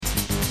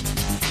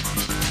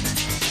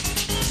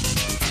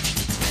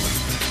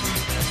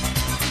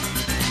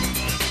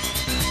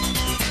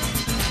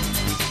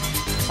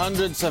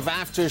Hundreds of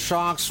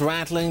aftershocks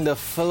rattling the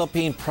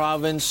Philippine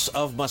province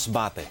of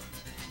Masbate.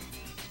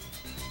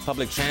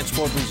 Public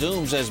transport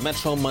resumes as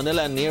Metro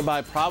Manila and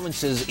nearby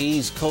provinces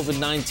ease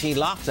COVID-19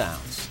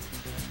 lockdowns.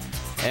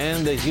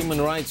 And the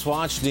Human Rights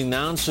Watch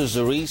denounces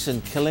the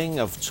recent killing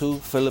of 2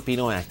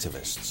 Filipino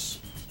activists.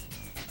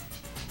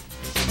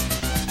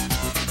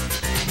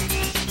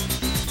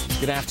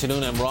 Good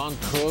afternoon, I'm Ron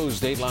Cruz.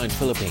 Dateline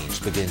Philippines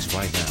begins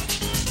right now.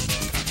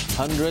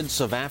 Hundreds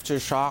of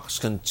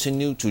aftershocks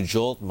continue to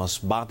jolt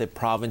Masbate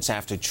province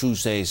after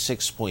Tuesday's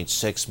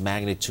 6.6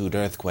 magnitude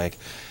earthquake.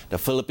 The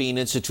Philippine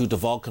Institute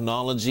of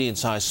Volcanology and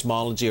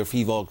Seismology, or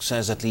PHIVOLC,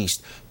 says at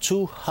least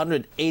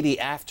 280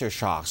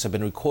 aftershocks have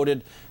been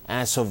recorded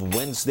as of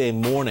Wednesday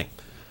morning.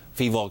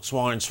 PHIVOLC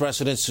warns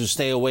residents to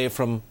stay away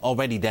from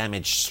already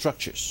damaged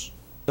structures.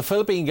 The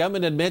Philippine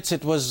government admits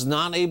it was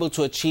not able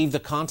to achieve the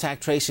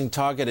contact tracing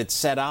target it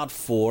set out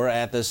for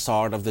at the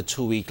start of the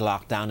 2-week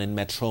lockdown in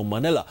Metro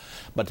Manila.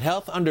 But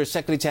Health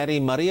Undersecretary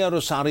Maria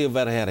Rosario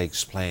Vergere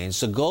explains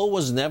the goal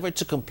was never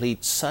to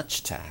complete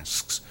such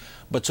tasks,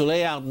 but to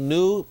lay out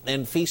new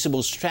and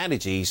feasible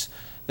strategies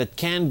that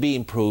can be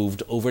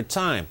improved over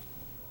time.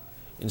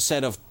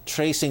 Instead of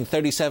tracing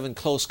 37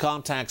 close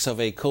contacts of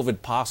a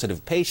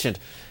COVID-positive patient,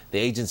 the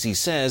agency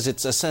says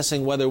it's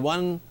assessing whether a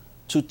 1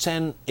 to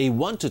 10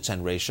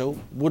 ratio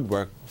would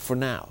work for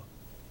now.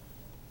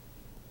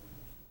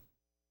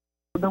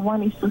 The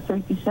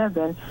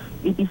 1:37,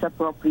 it is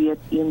appropriate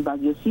in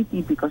Baguio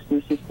City because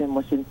their system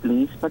was in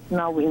place. But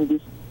now in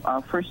this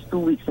first 2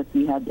 weeks that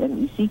we had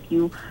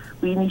MECQ,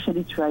 we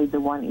initially tried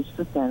the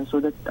 1:10 so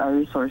that our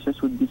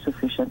resources would be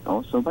sufficient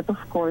also. But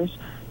of course,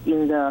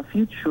 in the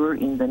future,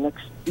 in the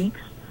next weeks,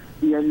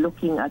 we are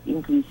looking at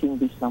increasing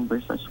these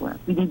numbers as well.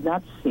 We did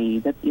not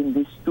say that in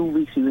these 2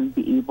 weeks we will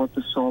be able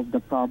to solve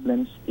the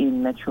problems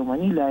in Metro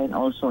Manila and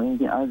also in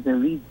the other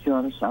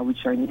regions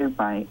which are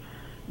nearby.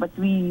 But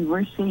we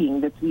were saying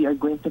that we are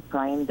going to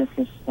prime the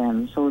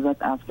system so that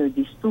after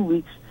these 2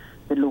 weeks,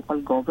 the local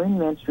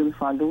governments will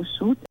follow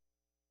suit.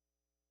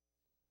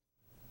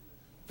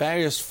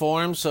 Various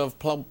forms of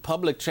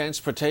public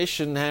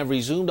transportation have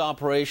resumed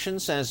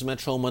operations as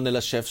Metro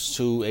Manila shifts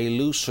to a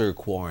looser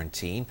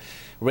quarantine.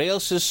 Rail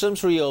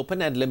systems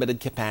reopened at limited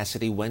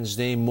capacity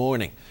Wednesday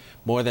morning.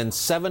 More than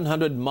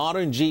 700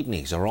 modern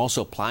jeepneys are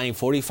also plying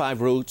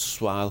 45 routes,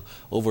 while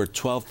over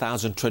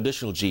 12,000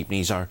 traditional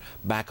jeepneys are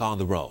back on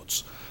the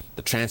roads.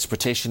 The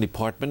Transportation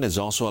Department has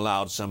also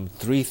allowed some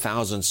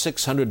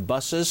 3,600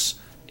 buses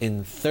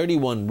in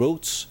 31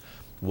 routes,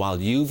 while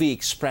UV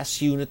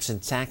Express units and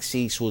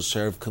taxis will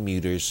serve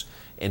commuters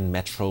in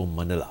Metro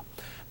Manila.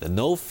 The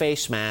no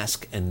face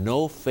mask and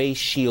no face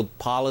shield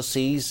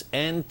policies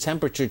and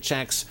temperature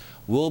checks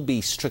will be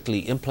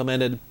strictly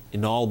implemented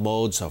in all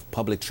modes of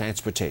public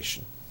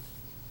transportation.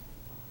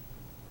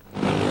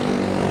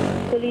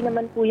 Tuloy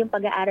naman po yung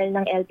pag-aaral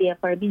ng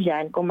LTFRB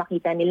dyan kung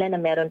makita nila na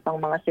meron pang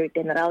mga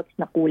certain routes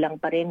na kulang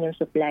pa rin yung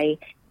supply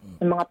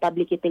ng mga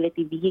public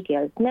utility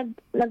vehicles.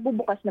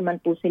 Nagbubukas naman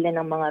po sila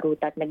ng mga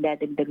ruta at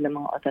nagdadagdag ng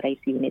mga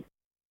authorized units.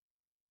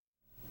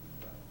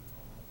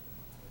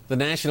 The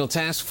National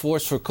Task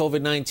Force for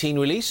COVID-19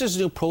 releases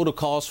new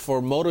protocols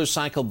for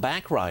motorcycle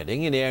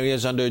backriding in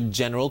areas under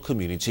general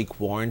community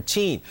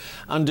quarantine.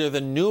 Under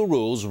the new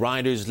rules,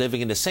 riders living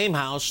in the same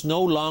house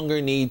no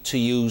longer need to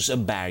use a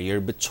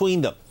barrier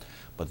between them.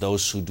 But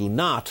those who do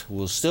not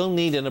will still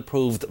need an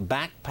approved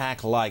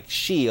backpack-like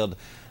shield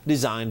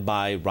designed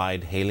by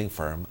ride-hailing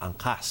firm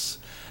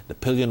Angkas. The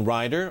pillion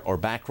rider or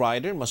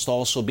backrider must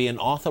also be an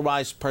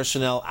authorized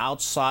personnel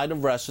outside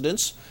of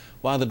residence,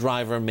 while the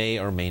driver may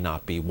or may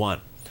not be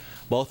one.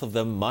 Both of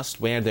them must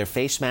wear their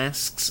face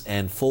masks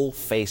and full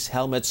face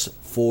helmets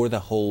for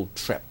the whole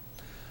trip.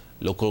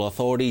 Local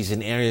authorities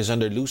in areas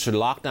under looser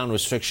lockdown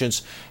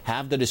restrictions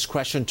have the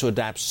discretion to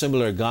adapt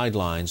similar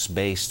guidelines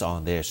based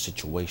on their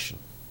situation.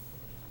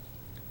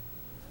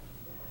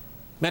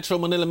 Metro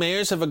Manila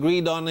mayors have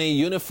agreed on a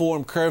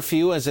uniform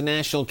curfew as the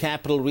National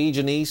Capital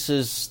Region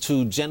eases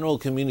to general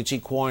community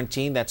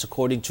quarantine. That's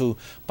according to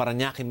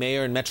Parañaque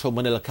Mayor and Metro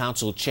Manila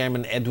Council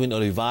Chairman Edwin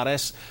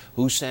Olivares,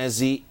 who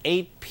says the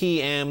 8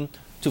 p.m.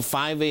 to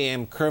 5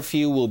 a.m.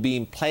 curfew will be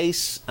in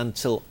place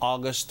until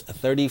August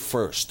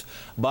 31st.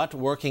 But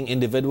working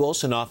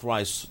individuals and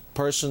authorized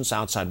persons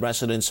outside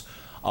residence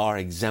are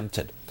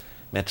exempted.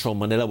 Metro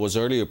Manila was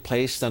earlier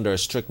placed under a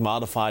strict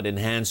modified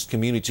enhanced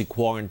community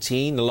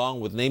quarantine along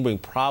with neighboring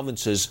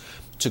provinces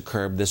to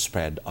curb the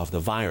spread of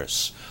the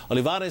virus.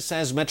 Olivares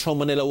says Metro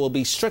Manila will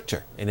be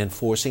stricter in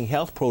enforcing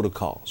health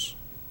protocols.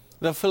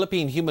 The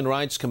Philippine Human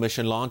Rights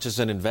Commission launches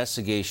an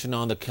investigation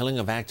on the killing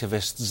of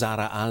activist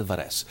Zara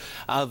Alvarez.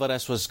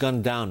 Alvarez was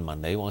gunned down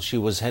Monday while she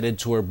was headed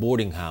to her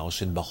boarding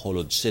house in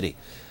Bacolod City.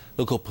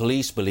 Local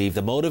police believe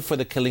the motive for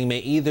the killing may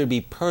either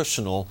be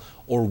personal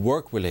or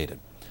work-related.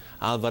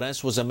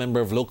 Alvarez was a member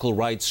of local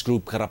rights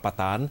group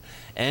Karapatan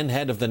and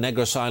head of the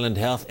Negros Island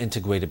Health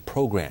Integrated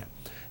Program.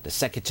 The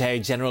Secretary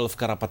General of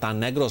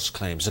Karapatan Negros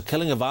claims the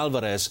killing of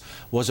Alvarez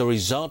was a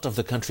result of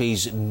the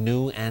country's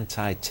new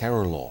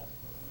anti-terror law.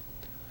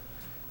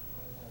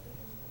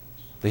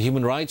 The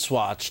Human Rights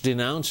Watch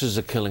denounces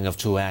the killing of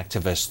two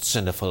activists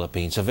in the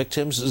Philippines. The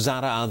victims,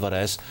 Zara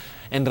Alvarez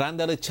and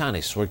Randa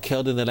Lechanis, were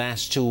killed in the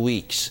last 2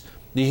 weeks.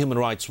 The Human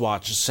Rights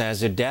Watch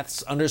says their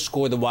deaths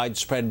underscore the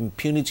widespread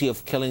impunity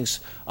of killings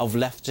of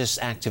leftist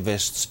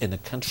activists in the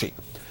country.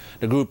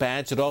 The group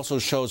adds it also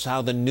shows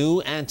how the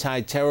new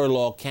anti-terror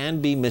law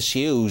can be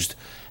misused,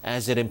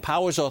 as it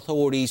empowers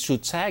authorities to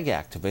tag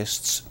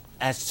activists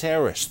as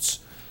terrorists.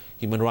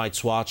 Human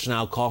Rights Watch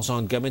now calls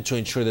on government to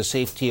ensure the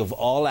safety of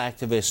all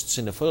activists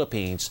in the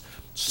Philippines,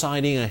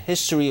 citing a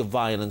history of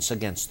violence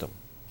against them.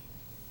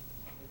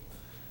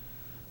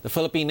 The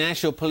Philippine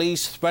National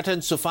Police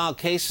threatens to file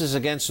cases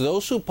against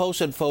those who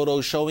posted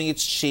photos showing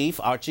its chief,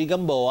 Archie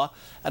Gamboa,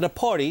 at a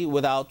party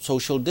without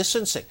social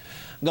distancing.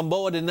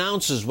 Gamboa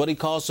denounces what he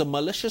calls a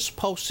malicious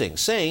posting,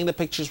 saying the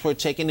pictures were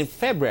taken in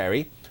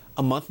February,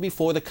 a month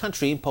before the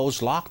country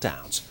imposed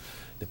lockdowns.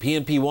 The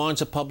PNP warns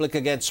the public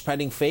against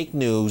spreading fake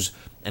news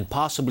and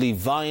possibly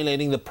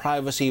violating the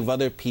privacy of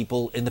other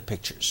people in the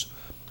pictures.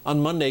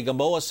 On Monday,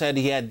 Gamboa said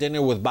he had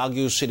dinner with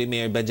Baguio City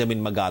Mayor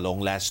Benjamin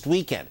Magalong last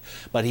weekend,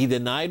 but he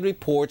denied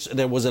reports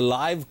there was a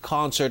live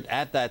concert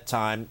at that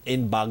time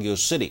in Baguio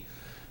City.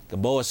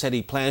 Gamboa said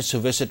he plans to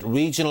visit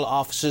regional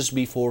offices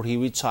before he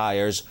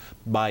retires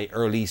by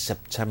early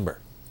September.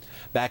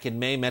 Back in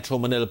May, Metro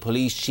Manila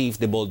Police Chief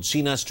De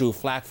Bolsinas drew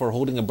flack for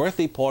holding a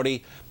birthday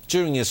party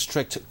during a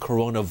strict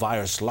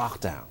coronavirus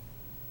lockdown.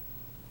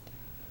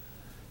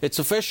 It's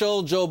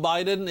official, Joe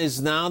Biden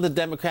is now the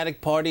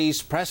Democratic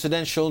Party's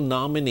presidential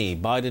nominee.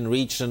 Biden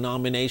reached the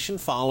nomination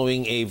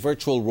following a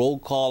virtual roll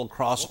call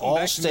across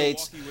all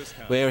states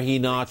where he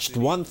notched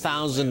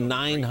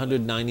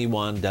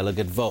 1,991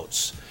 delegate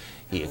votes.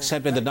 He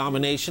accepted the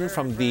nomination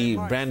from the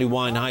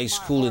Brandywine High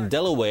School in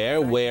Delaware,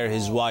 where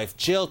his wife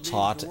Jill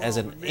taught as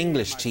an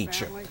English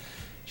teacher.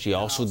 She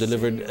also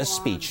delivered a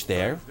speech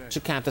there to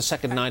cap the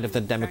second night of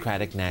the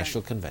Democratic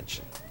National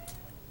Convention.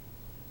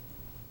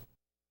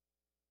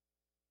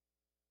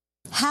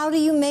 How do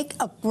you make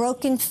a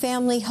broken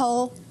family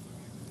whole?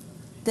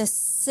 The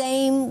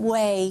same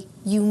way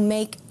you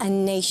make a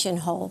nation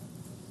whole.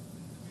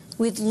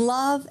 With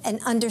love and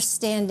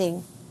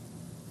understanding,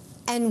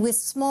 and with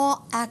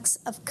small acts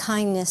of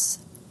kindness,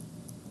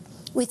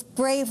 with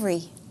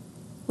bravery,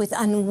 with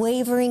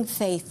unwavering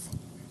faith.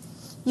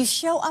 You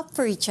show up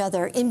for each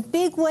other in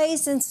big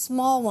ways and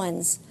small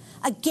ones,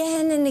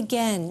 again and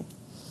again.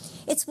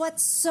 It's what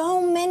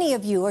so many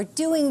of you are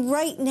doing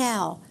right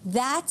now.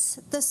 That's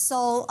the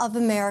soul of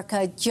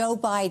America Joe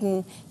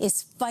Biden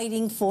is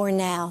fighting for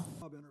now.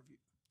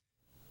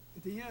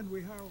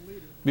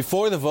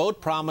 Before the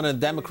vote, prominent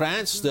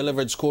Democrats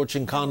delivered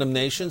scorching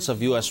condemnations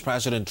of U.S.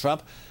 President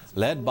Trump,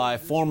 led by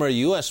former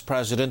U.S.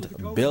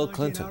 President Bill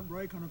Clinton.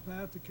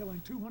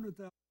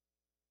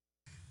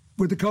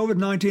 With the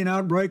COVID-19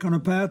 outbreak on a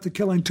path to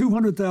killing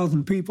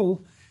 200,000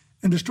 people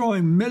and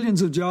destroying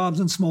millions of jobs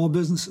and small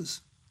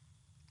businesses,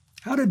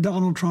 how did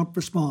Donald Trump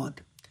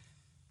respond?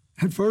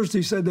 At first,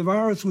 he said the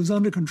virus was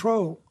under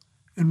control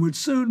and would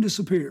soon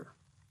disappear.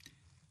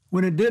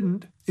 When it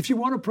didn't, if you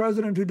want a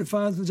president who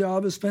defines the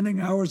job as spending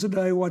hours a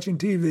day watching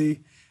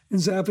TV and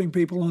zapping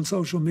people on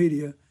social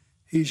media,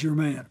 he's your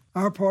man.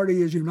 Our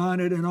party is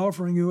united in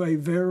offering you a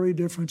very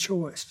different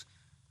choice.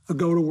 A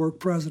go-to-work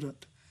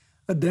president,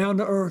 a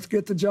down-to-earth,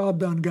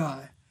 get-the-job-done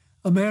guy,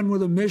 a man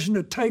with a mission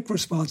to take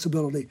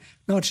responsibility,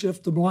 not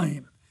shift the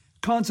blame,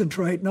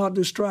 concentrate, not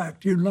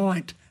distract,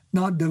 unite,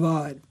 not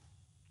divide.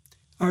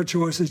 Our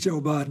choice is Joe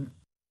Biden.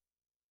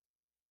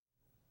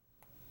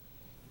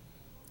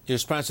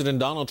 U.S. President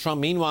Donald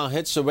Trump, meanwhile,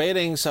 hits the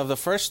ratings of the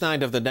first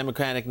night of the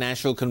Democratic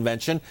National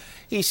Convention.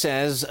 He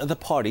says the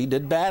party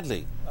did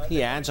badly.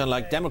 He adds,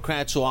 unlike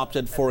Democrats who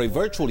opted for a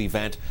virtual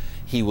event,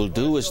 he will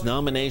do his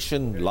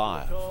nomination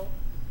live.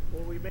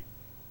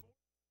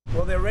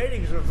 Well, their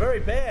ratings were very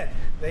bad.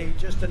 They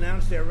just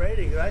announced their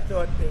ratings. I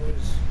thought it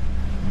was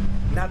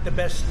not the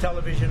best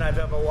television I've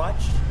ever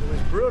watched. It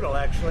was brutal,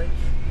 actually.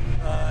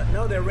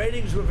 No, their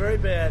ratings were very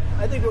bad.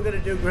 I think we're going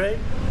to do great.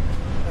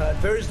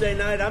 Thursday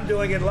night, I'm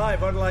doing it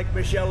live. Unlike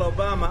Michelle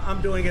Obama,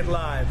 I'm doing it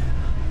live.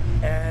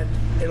 And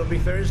it'll be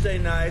Thursday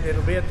night.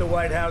 It'll be at the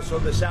White House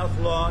on the South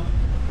Lawn.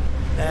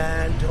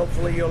 And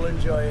hopefully you'll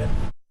enjoy it.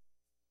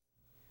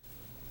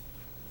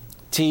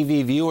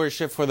 TV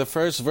viewership for the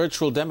first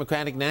virtual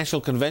Democratic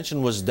National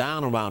Convention was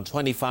down around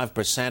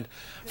 25%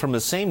 from the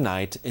same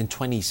night in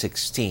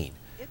 2016.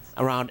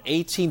 Around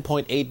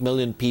 18.8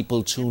 million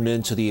people tuned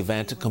into the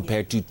event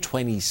compared to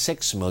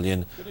 26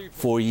 million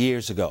 4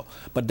 years ago.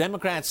 But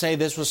Democrats say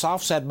this was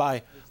offset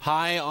by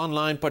high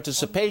online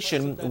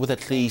participation with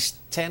at least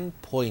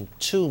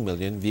 10.2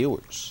 million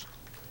viewers.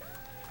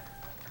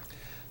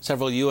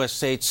 Several U.S.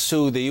 states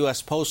sued the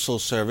U.S. Postal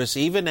Service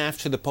even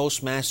after the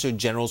Postmaster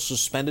General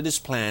suspended his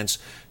plans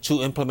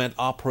to implement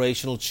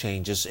operational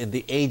changes in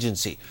the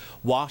agency.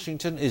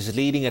 Washington is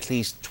leading at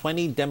least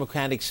 20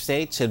 Democratic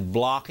states in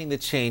blocking the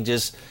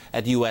changes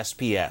at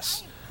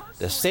USPS.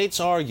 The states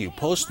argue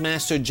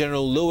Postmaster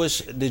General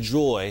Louis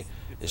DeJoy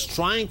is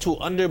trying to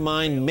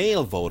undermine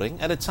mail voting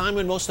at a time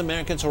when most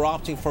Americans are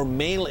opting for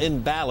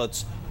mail-in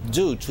ballots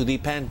due to the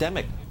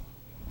pandemic.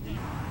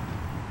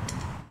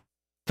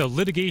 the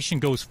litigation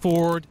goes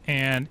forward,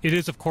 and it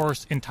is, of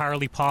course,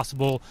 entirely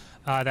possible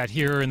that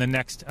here in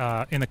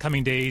the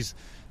coming days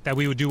that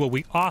we would do what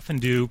we often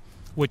do,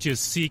 which is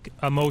seek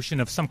a motion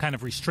of some kind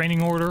of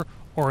restraining order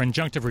or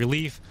injunctive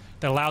relief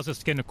that allows us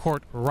to get into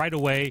court right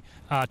away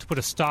to put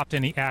a stop to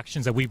any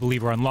actions that we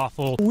believe are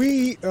unlawful.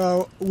 We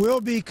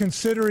will be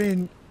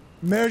considering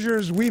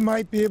measures we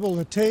might be able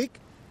to take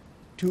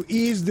to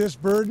ease this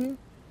burden.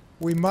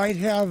 We might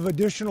have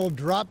additional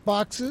drop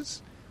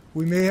boxes.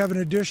 We may have an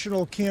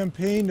additional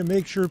campaign to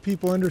make sure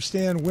people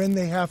understand when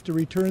they have to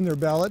return their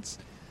ballots.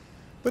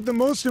 But the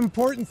most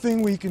important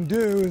thing we can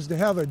do is to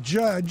have a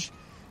judge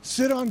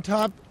sit on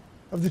top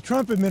of the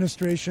Trump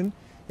administration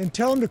and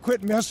tell them to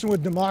quit messing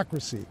with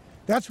democracy.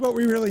 That's what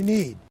we really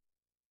need.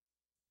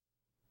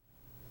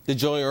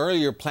 DeJoy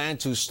earlier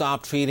planned to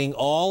stop treating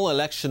all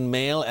election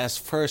mail as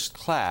first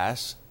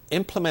class,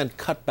 implement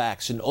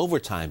cutbacks in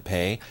overtime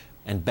pay,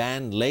 and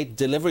ban late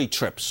delivery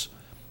trips.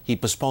 He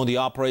postponed the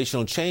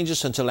operational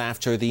changes until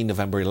after the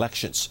November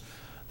elections.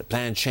 The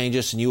planned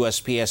changes in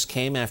USPS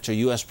came after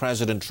U.S.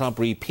 President Trump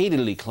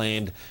repeatedly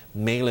claimed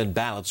mail-in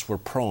ballots were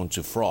prone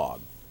to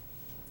fraud.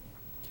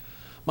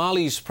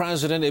 Mali's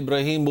President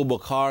Ibrahim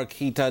Boubacar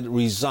Keïta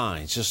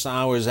resigns just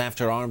hours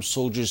after armed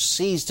soldiers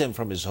seized him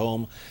from his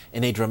home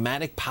in a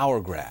dramatic power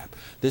grab.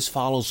 This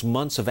follows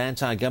months of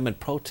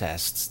anti-government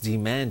protests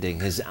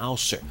demanding his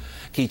ouster.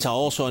 Keïta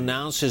also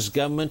announced his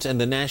government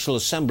and the National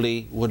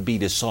Assembly would be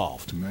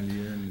dissolved.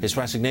 His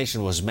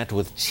resignation was met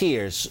with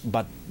cheers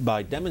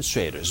by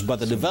demonstrators, but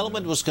the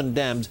development was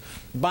condemned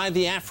by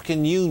the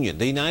African Union,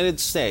 the United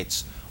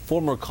States,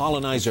 former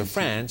colonizer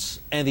France,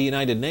 and the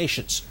United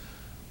Nations.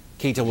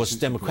 Keïta was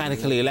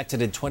democratically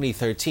elected in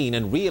 2013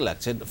 and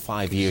re-elected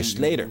 5 years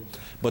later.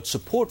 But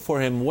support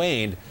for him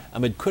waned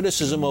amid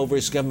criticism over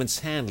his government's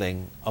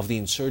handling of the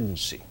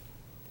insurgency.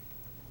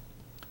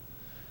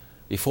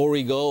 Before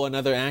we go,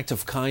 another act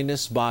of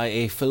kindness by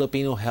a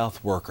Filipino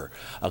health worker.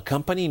 A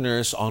company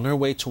nurse on her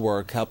way to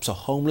work helps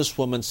a homeless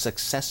woman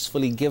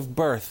successfully give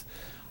birth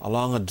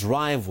along a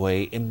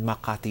driveway in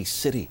Makati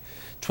City.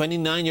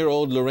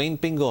 29-year-old Lorraine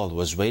Pingol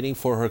was waiting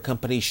for her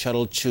company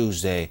shuttle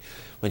Tuesday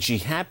when she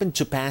happened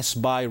to pass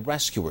by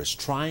rescuers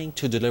trying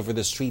to deliver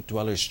the street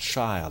dweller's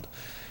child.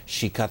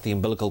 She cut the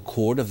umbilical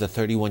cord of the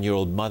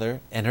 31-year-old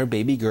mother and her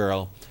baby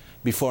girl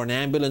before an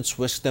ambulance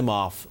whisked them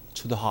off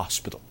to the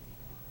hospital.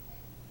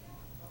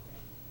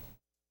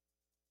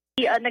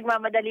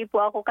 Nagmamadali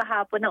po ako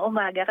kahapon ng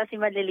umaga kasi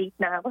malilate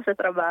na ako sa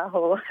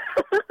trabaho.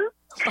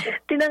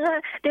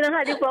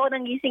 Tinanghali po ako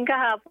ng gising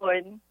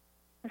kahapon.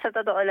 Sa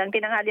totoo lang,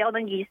 tinanghali ako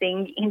ng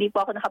gising. Hindi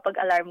po ako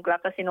nakapag-alarm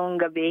clock kasi nung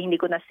gabi hindi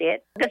ko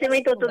na-set. Kasi may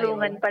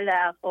tutulungan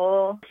pala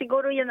ako.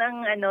 Siguro yun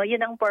ang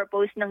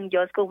purpose ng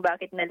Diyos kung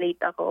bakit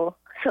na-late ako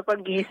sa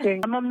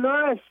paggising. Ma'am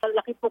Nurse,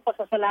 laki po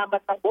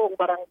pasasalamat ng buong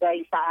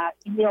barangay sa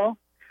inyo.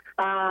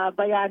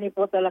 Bayani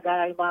po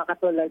talaga yung mga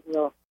katulad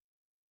nyo.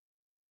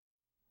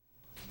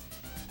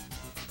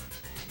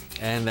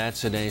 And that's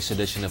today's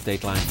edition of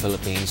Dateline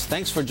Philippines.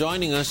 Thanks for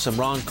joining us. I'm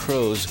Ron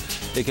Cruz.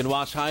 You can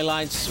watch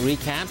highlights,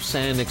 recaps,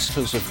 and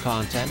exclusive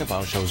content of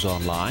our shows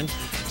online.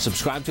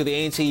 Subscribe to the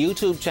ANC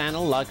YouTube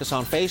channel, like us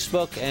on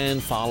Facebook, and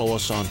follow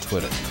us on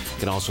Twitter. You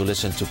can also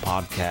listen to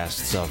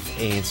podcasts of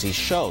ANC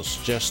shows.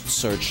 Just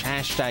search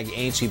hashtag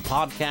ANC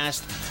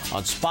Podcast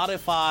on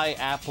Spotify,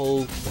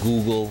 Apple,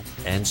 Google,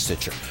 and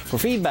Stitcher. For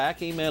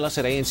feedback, email us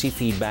at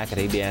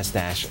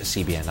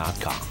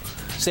ancfeedback@abs-cbn.com.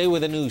 Stay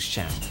with the News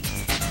Channel.